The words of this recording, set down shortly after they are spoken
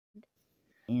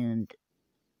And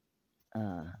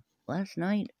last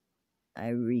night I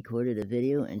recorded a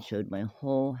video and showed my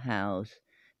whole house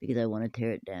because I want to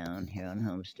tear it down here on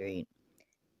Home Street.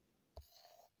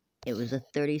 It was a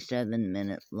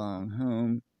 37-minute long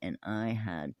home, and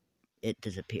it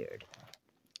disappeared.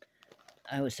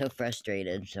 I was so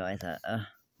frustrated, so I thought,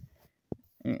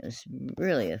 and it was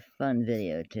really a fun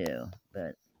video too.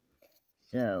 But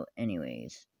so,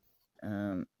 anyways,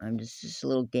 I'm just a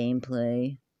little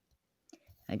gameplay.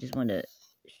 I just want to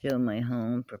show my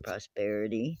home for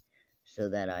prosperity, so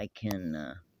that I can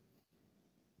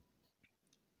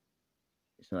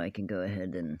go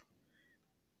ahead and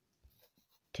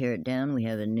tear it down. We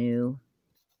have a new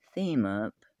theme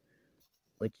up,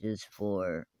 which is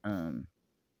for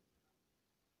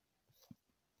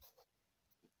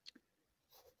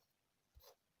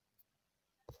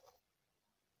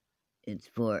it's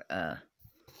for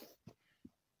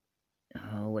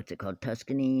what's it called?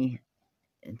 Tuscany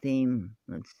theme.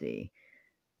 Let's see.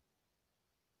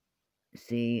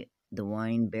 See the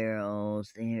wine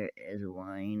barrels. There is a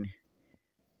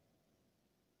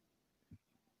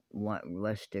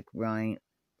rustic wine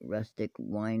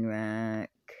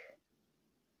rack.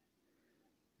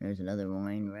 There's another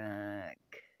wine rack.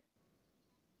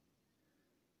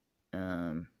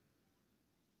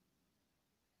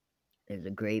 There's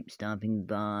a grape stomping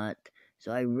bot.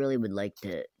 So I really would like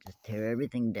to just tear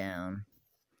everything down.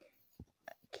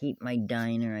 Keep my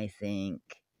diner, I think.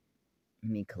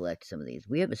 Let me collect some of these.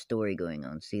 We have a story going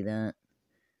on. See that?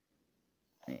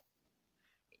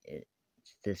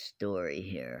 It's this story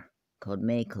here called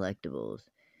May Collectibles.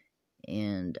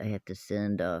 And I have to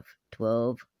send off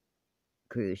 12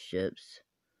 cruise ships.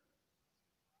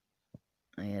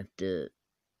 I have to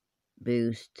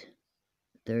boost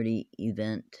 30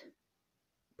 event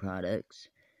products.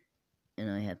 And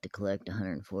I have to collect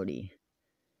 140.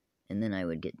 And then I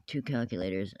would get 2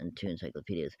 calculators and 2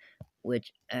 encyclopedias.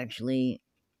 Which actually,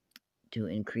 to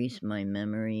increase my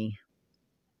memory,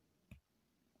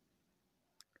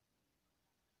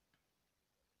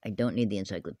 I don't need the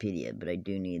encyclopedia, but I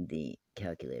do need the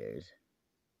calculators.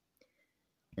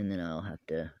 And then I'll have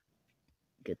to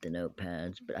get the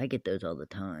notepads, but I get those all the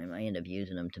time. I end up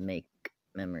using them to make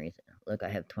memories. Look, I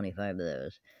have 25 of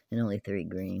those, and only 3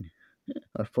 green.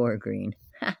 Or 4 green.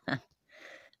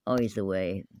 Always the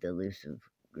way, the elusive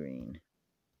green.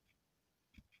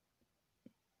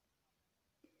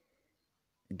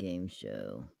 Game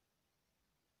show.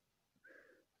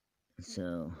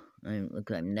 So, I'm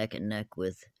neck and neck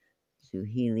with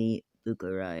Suhili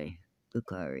Bukhari.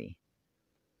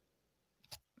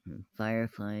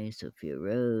 Firefly, Sophia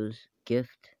Rose,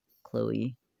 Gift,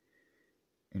 Chloe,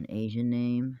 an Asian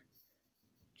name,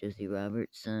 Josie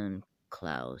Robertson,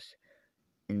 Klaus,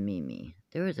 and Mimi.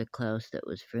 There was a Klaus that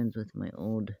was friends with my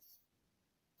old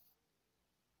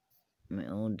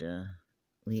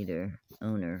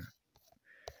owner.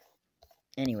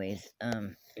 Anyways,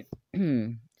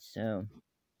 so,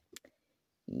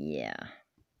 yeah.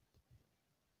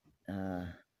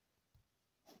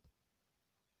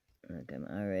 Look, I'm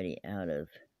already out of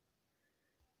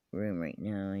room right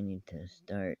now. I need to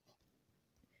start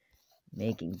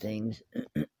making things,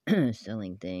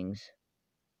 selling things.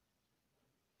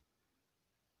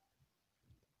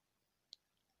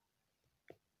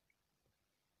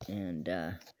 And,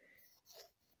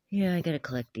 yeah, I gotta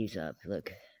collect these up.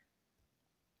 Look.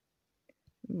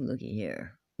 Ooh, looky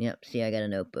here. Yep, see, I got a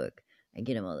notebook. I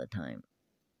get them all the time.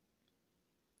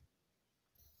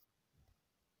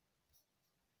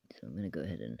 So I'm gonna go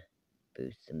ahead and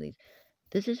boost some of these.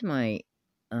 This is my,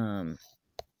 so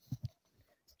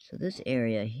this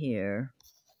area here,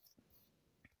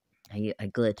 I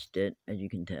glitched it, as you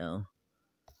can tell.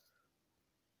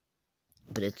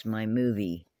 But it's my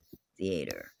movie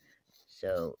theater.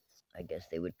 So, I guess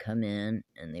they would come in,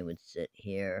 and they would sit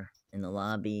here in the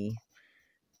lobby,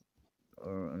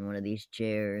 or on one of these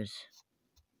chairs.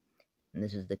 And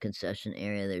this is the concession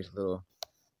area. There's little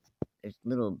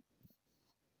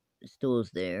stools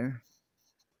there.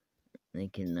 They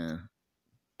can,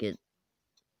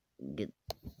 get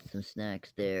some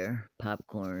snacks there,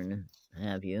 popcorn,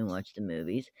 have you, and watch the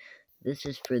movies. This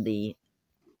is for the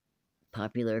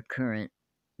popular current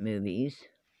movies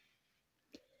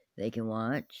they can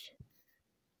watch.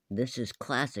 This is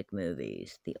classic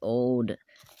movies, the old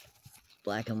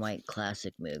black and white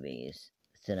classic movies,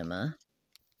 cinema.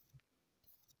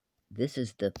 This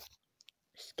is the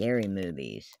scary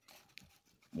movies,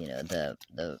 you know, the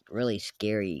really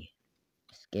scary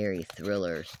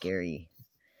thriller, scary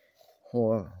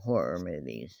horror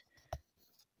movies.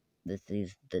 This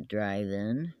is the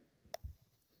drive-in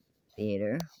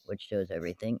theater, which shows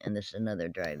everything, and this is another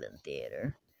drive-in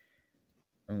theater.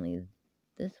 Only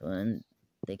this one,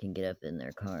 they can get up in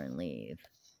their car and leave.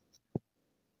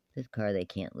 This car, they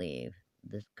can't leave.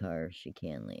 This car, she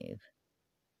can leave.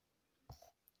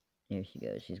 Here she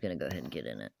goes. She's going to go ahead and get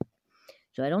in it.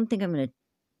 So I don't think I'm going to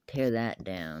tear that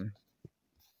down.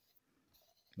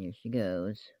 Here she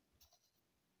goes.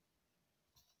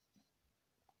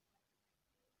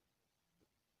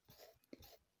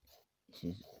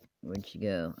 Where'd she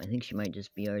go? I think she might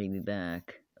just already be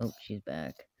back. Oh, she's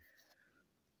back.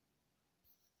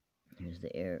 Here's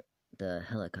the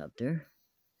helicopter.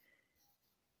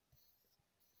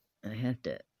 I have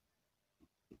to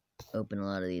open a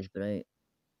lot of these, but I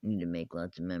need to make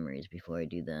lots of memories before I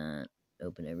do that.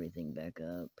 Open everything back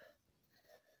up.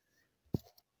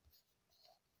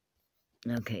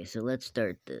 Okay, so let's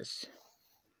start this.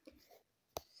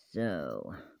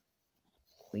 So,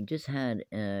 we just had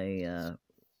a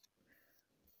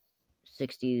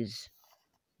 60s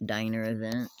diner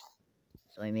event.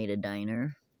 So I made a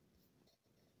diner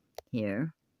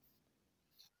here.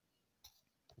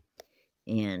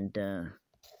 And, so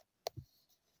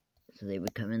they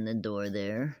would come in the door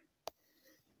there.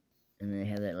 And they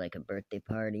have that like a birthday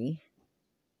party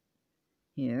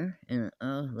here. And,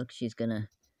 oh, look, she's gonna...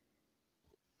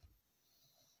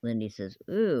 Lindy says,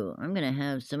 ooh, I'm gonna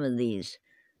have some of these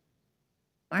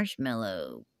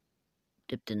marshmallow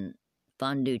dipped in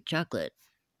fondue chocolate.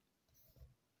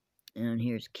 And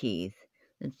here's Keith.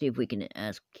 Let's see if we can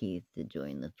ask Keith to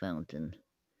join the fountain.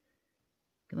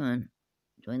 Come on,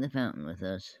 join the fountain with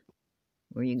us.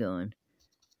 Where are you going?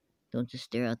 Don't just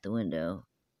stare out the window.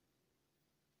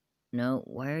 No,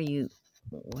 why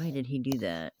did he do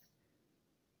that?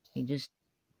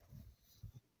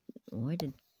 Why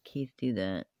did Keith do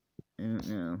that? I don't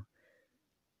know.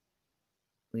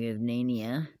 We have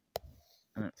Nania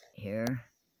here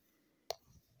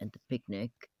at the picnic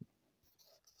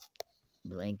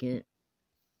blanket.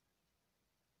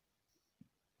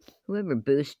 Whoever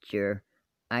boosts your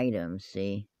items,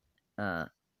 see,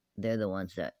 they're the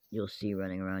ones that you'll see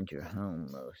running around your home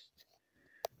most.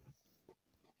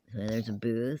 So there's a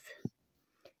booth.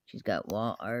 She's got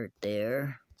wall art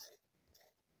there.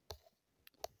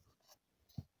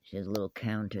 She has a little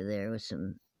counter there with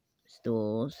some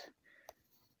stools.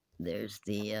 There's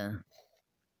the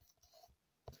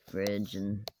fridge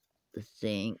and the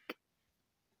sink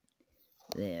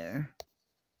there.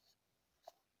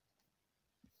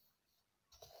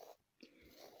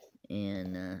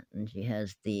 And she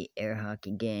has the air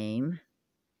hockey game.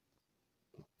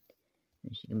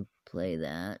 And she can play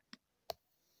that.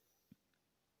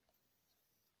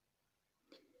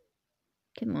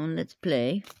 Come on, let's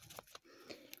play.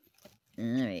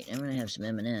 Alright, I'm gonna have some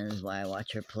M&Ms while I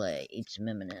watch her play. Eat some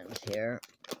M&Ms here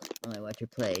while I watch her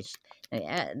play.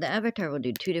 Now, the avatar will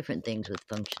do two different things with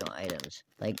functional items.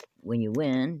 Like, when you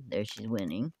win, there she's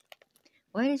winning.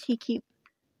 Why does he keep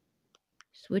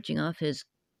switching off his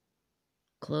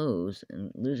clothes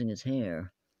and losing his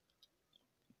hair?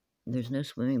 There's no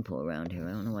swimming pool around here.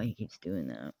 I don't know why he keeps doing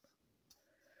that.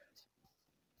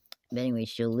 But anyway,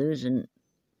 she'll lose and...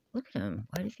 Look at him.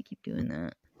 Why does he keep doing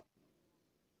that?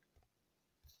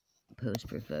 Pose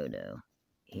for photo.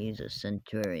 He's a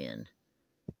centurion.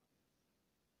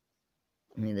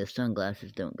 I mean, the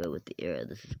sunglasses don't go with the era.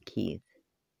 This is Keith.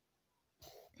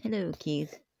 Hello,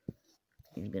 Keith.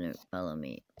 He's gonna follow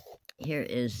me. Here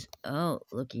is... Oh,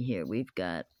 looky here. We've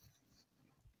got...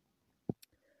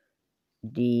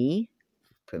 D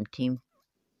from Team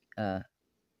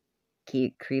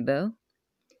Crebo.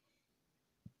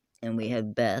 And we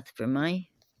have Beth from my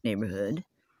neighborhood.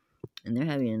 And they're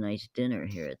having a nice dinner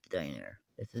here at the diner.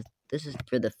 This is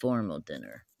for the formal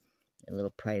dinner. A little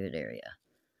private area.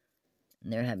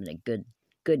 And they're having a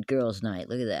good girls' night.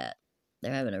 Look at that.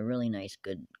 They're having a really nice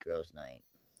good girls' night.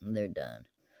 And they're done.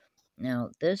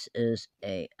 Now, this is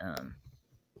a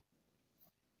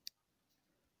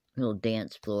little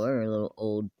dance floor, or a little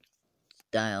old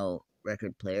style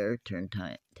record player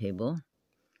turntable.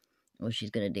 Oh, she's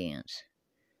gonna dance.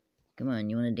 Come on,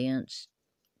 you wanna dance?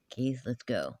 Keith, let's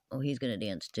go. Oh, he's gonna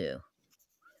dance too.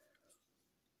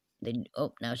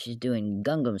 Oh, now she's doing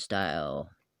Gangnam style.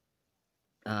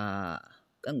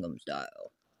 Gangnam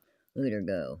style. Look at her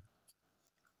go.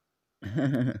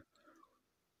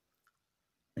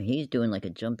 He's doing like a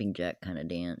jumping jack kind of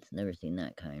dance. Never seen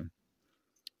that kind.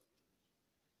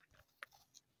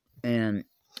 And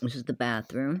this is the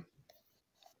bathroom.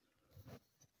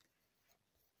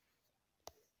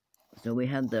 So we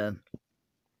have the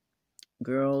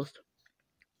girls'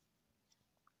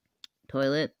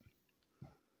 toilet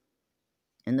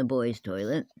and the boys'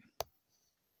 toilet.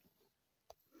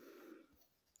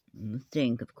 And the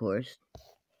sink, of course.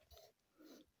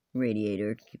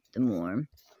 radiator to keep them warm.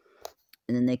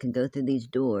 And then they can go through these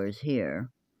doors here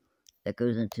that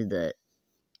goes into the,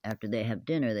 after they have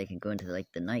dinner, they can go into like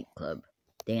the nightclub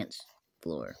dance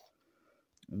floor.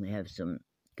 And they have some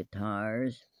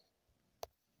guitars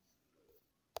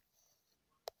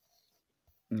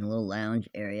and a little lounge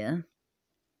area.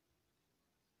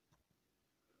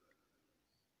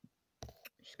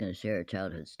 She's going to share a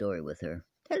childhood story with her.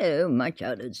 Hello, my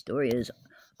childhood story is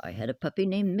I had a puppy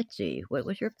named Mitzi. What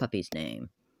was your puppy's name?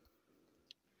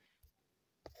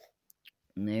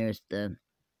 And there's the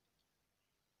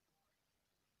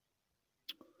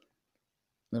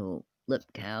little lip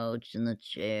couch and the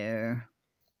chair.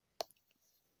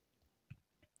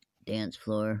 Dance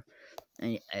floor.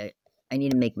 I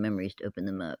need to make memories to open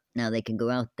them up. Now they can go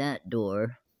out that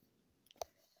door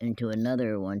into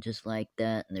another one just like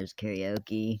that, and there's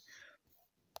karaoke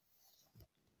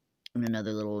and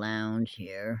another little lounge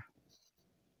here.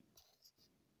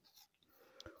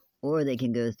 Or they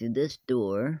can go through this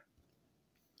door,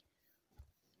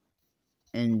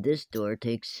 and this door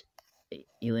takes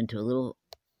you into a little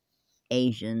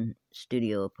Asian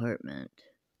studio apartment.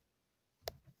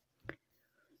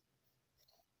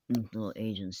 Little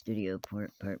Asian studio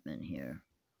apartment here.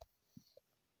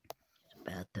 There's a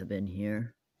bathtub in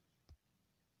here.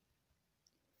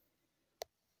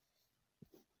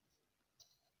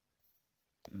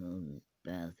 A little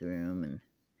bathroom and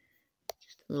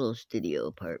just a little studio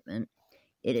apartment.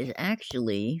 It is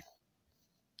actually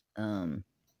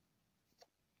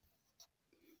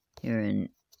here in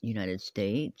United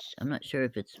States. I'm not sure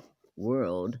if it's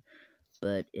world,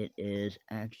 but it is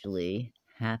actually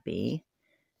Happy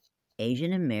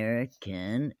Asian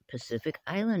American Pacific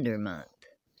Islander Month.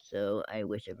 So I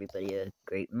wish everybody a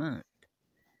great month.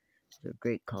 They're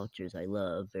great cultures I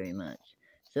love very much.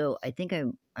 So I think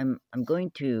I'm going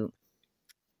to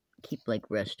keep like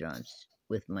restaurants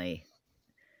with my,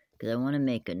 because I want to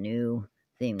make a new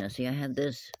theme. Now see, I have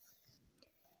this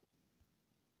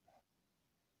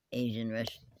Asian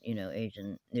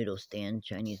Asian noodle stand,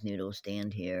 Chinese noodle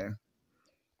stand here.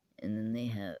 And then they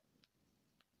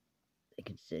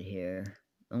can sit here.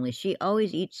 Only she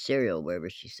always eats cereal wherever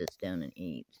she sits down and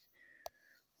eats.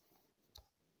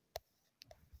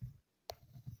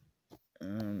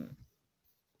 And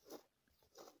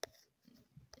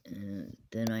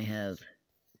then I have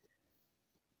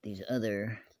these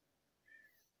other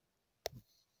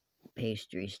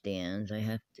pastry stands. I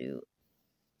have to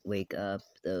wake up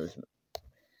those.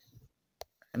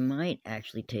 I might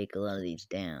actually take a lot of these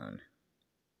down.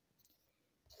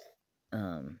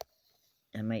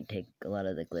 I might take a lot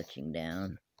of the glitching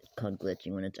down. It's called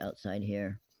glitching when it's outside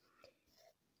here.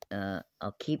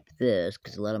 I'll keep this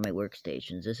because a lot of my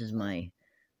workstations. This is my,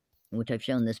 which I've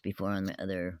shown this before on my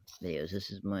other videos.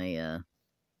 This is my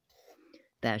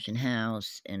fashion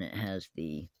house, and it has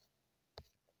the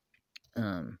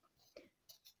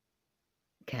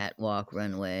catwalk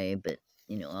runway, but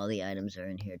all the items are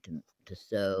in here to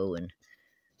sew and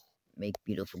make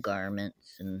beautiful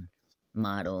garments and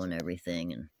model and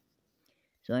everything. And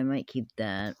so I might keep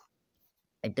that.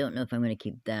 I don't know if I'm going to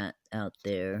keep that out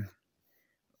there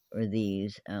or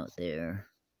these out there.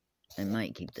 I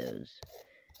might keep those.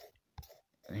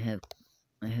 I have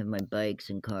my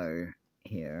bikes and car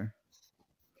here.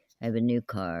 I have a new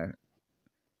car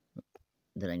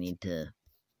that I need to,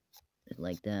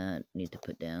 like that, need to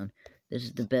put down. This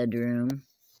is the bedroom,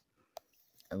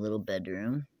 a little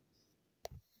bedroom.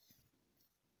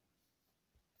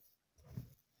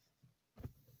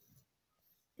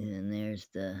 And there's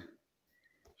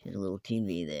she has a little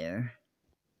TV there.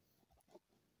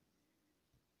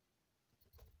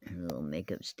 A little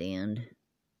makeup stand.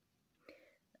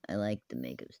 I like the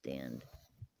makeup stand.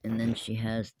 And then she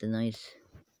has the nice,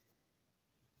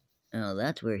 oh,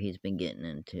 that's where he's been getting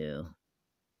into.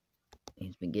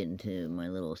 He's been getting to my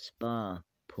little spa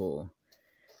pool.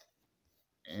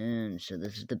 And so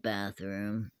this is the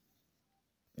bathroom.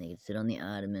 They can sit on the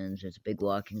ottomans. There's a big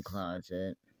walk-in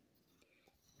closet.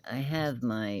 I have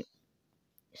my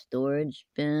storage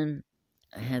bin.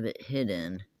 I have it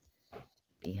hidden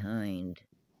behind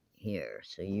here,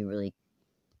 so you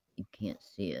can't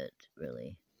see it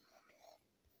really.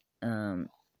 And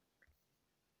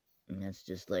that's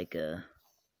just like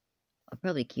I'll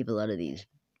probably keep a lot of these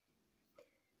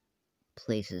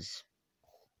places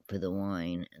for the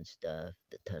wine and stuff,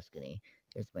 the Tuscany.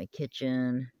 There's my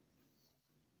kitchen,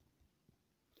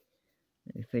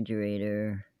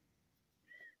 refrigerator,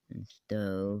 and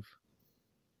stove.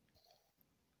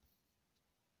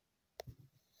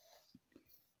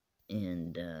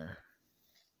 And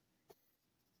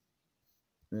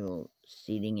little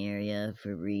seating area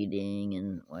for reading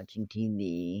and watching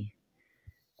TV.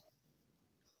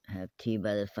 have tea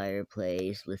by the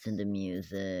fireplace, listen to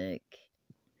music.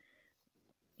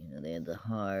 You know, they have the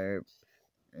harp,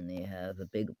 and they have a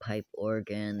big pipe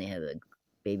organ, they have a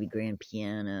baby grand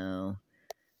piano,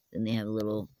 then they have a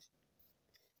little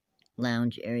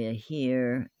lounge area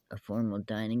here, a formal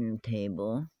dining room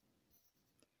table.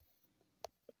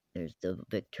 There's the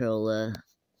Victrola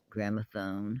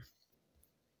gramophone.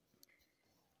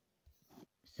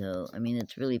 So, I mean,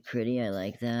 it's really pretty. I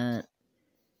like that.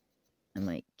 I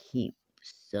might keep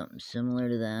something similar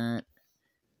to that.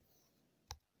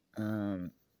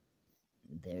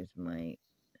 There's my,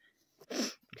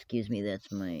 excuse me, this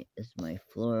is my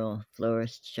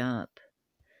florist shop.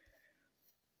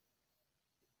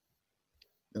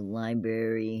 The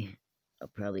library, I'll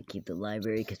probably keep the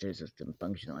library because there's some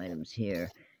functional items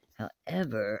here.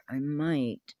 However, I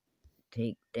might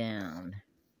take down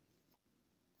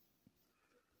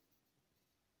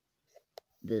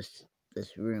this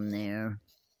room there.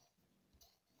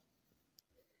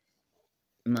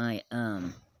 My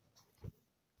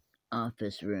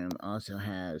office room also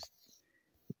has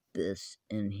this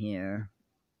in here,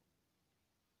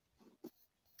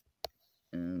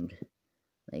 and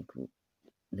like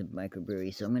the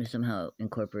microbrewery, so I'm going to somehow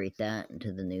incorporate that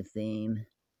into the new theme.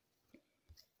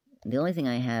 The only thing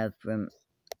I have from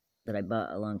that I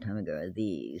bought a long time ago are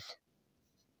these,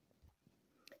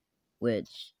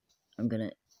 which I'm going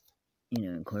to, you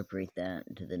know, incorporate that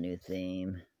into the new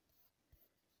theme.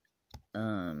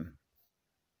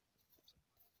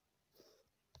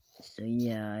 So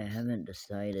yeah, I haven't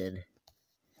decided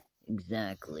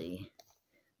exactly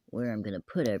where I'm going to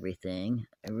put everything.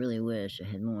 I really wish I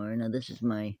had more. Now this is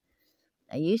my,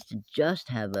 I used to just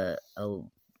have a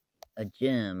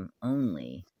gym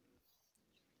only,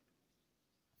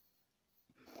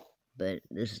 but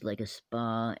this is like a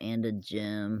spa and a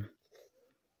gym,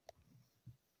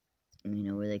 you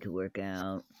know, where they could work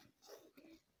out,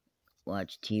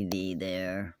 watch TV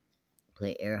there,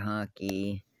 play air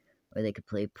hockey, or they could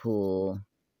play pool.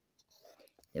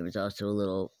 There was also a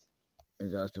little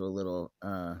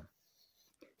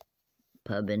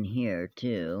pub in here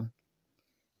too,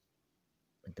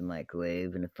 with the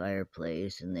microwave and a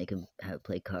fireplace, and they could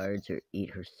play cards or eat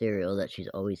her cereal that she's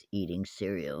always eating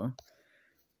cereal.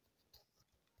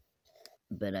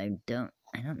 But I don't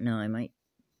know, I might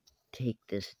take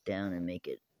this down and make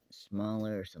it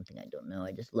smaller or something, I don't know.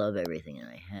 I just love everything that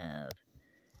I have.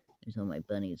 There's all my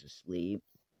bunnies asleep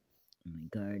in my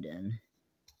garden.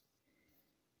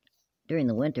 During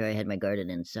the winter, I had my garden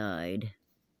inside.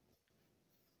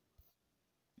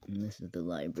 And this is the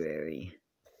library.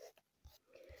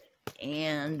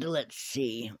 And let's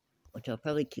see, which I'll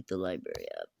probably keep the library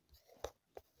up.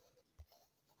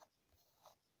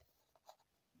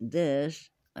 This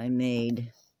I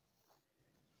made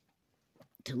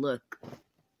to look,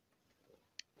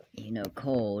 you know,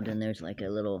 cold, and there's like a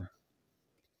little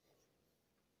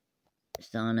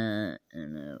sauna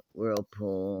and a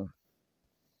whirlpool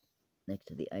next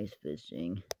to the ice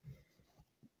fishing.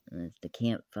 And it's the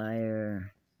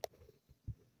campfire,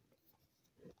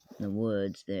 the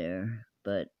woods there.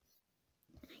 But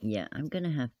yeah, I'm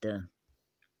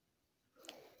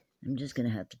just gonna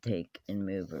have to take and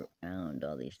move around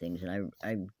all these things, and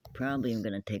I probably am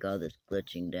gonna take all this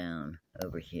glitching down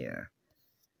over here,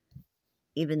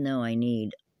 even though I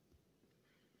need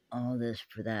all this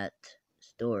for that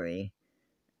story.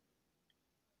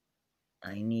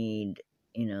 I need,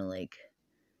 you know, like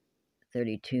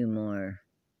 32 more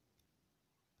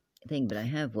thing, but I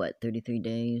have what, 33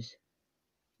 days?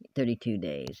 32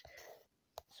 days.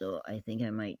 So I think I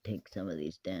might take some of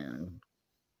these down.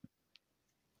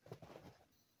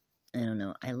 I don't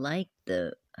know. I like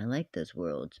those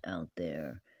worlds out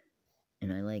there,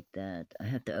 and I like that.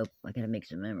 I gotta make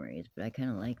some memories, but I kind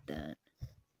of like that.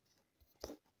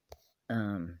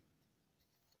 And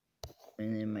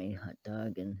then my hot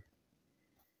dog and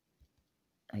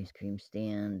ice cream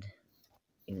stand.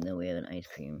 Even though we have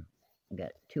we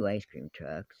got 2 ice cream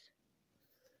trucks,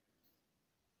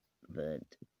 but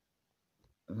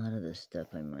a lot of this stuff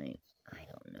I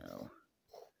don't know.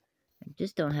 I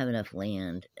just don't have enough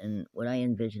land, and what I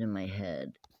envision in my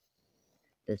head,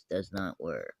 this does not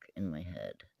work in my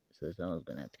head, so this all is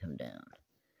going to have to come down.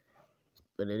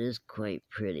 But it is quite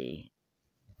pretty.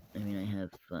 I mean, I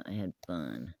had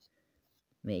fun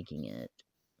making it.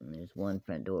 And there's one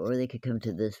front door, or they could come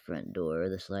to this front door,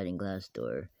 the sliding glass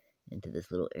door, into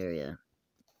this little area,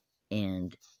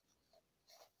 and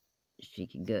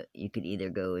you could either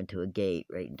go into a gate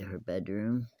right into her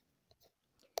bedroom,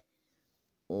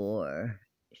 or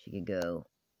she could go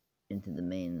into the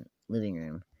main living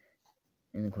room,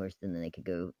 and of course then she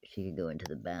could go into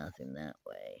the bathroom that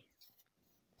way.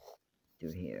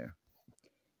 through here.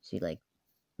 See, like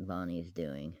Bonnie's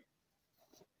doing.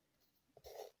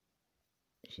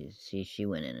 She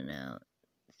went in and out.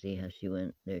 See how she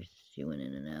went? She went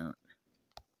in and out.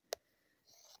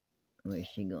 Where's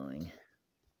she going?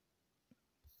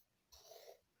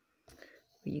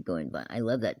 Where you going, Bonnie? I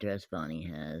love that dress Bonnie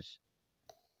has.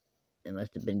 It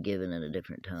must have been given at a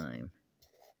different time.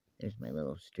 There's my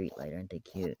little street light. Aren't they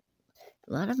cute?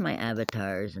 A lot of my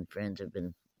avatars and friends have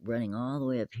been running all the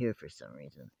way up here for some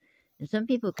reason. And some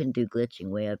people can do glitching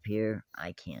way up here.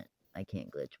 I can't. I can't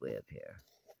glitch way up here.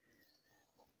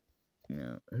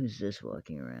 No. Who's this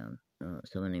walking around? Oh,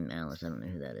 someone named Alice. I don't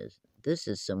know who that is. This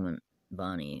is someone,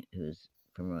 Bonnie, who's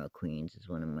from Royal Queens, is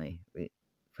one of my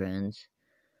friends.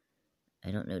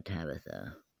 I don't know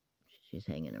Tabitha. She's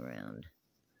hanging around.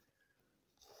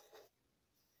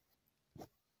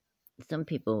 Some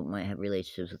people might have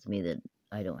relationships with me that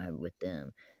I don't have with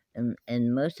them.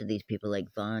 And most of these people,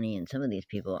 like Bonnie and some of these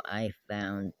people, I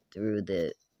found through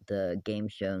the game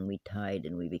show, and we tied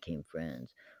and we became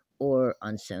friends. Or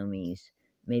on Somi's,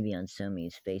 maybe on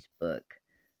Somi's Facebook,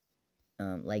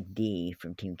 like Dee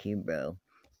from Team Cubro.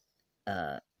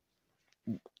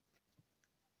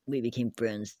 We became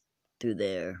friends through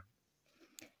there.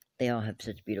 They all have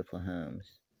such beautiful homes.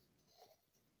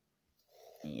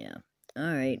 Yeah.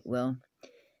 Alright, well,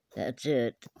 that's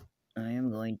it. I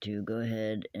am going to go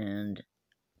ahead and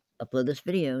upload this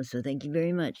video, so thank you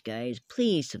very much, guys.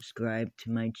 Please subscribe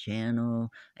to my channel.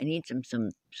 I need some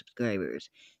subscribers.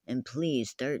 And please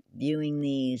start viewing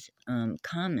these.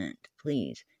 Comment,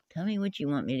 please. Tell me what you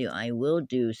want me to do. I will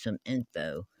do some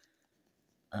info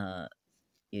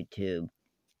YouTube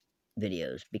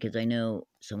videos, because I know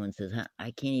someone says,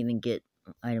 I can't even get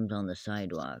items on the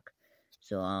sidewalk.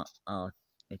 So I'll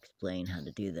explain how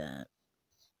to do that.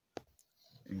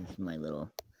 And this is my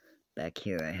little, back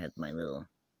here I had my little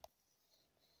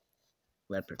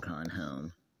leprechaun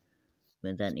home.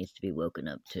 But that needs to be woken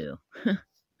up too.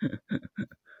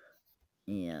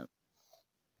 Yeah.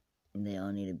 They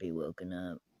all need to be woken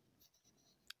up.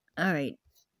 Alright.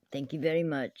 Thank you very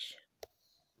much.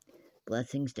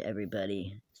 Blessings to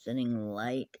everybody. Sending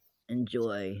light and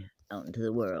joy out into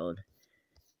the world.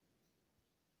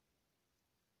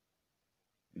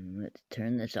 Let's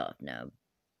turn this off now.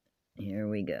 Here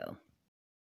we go.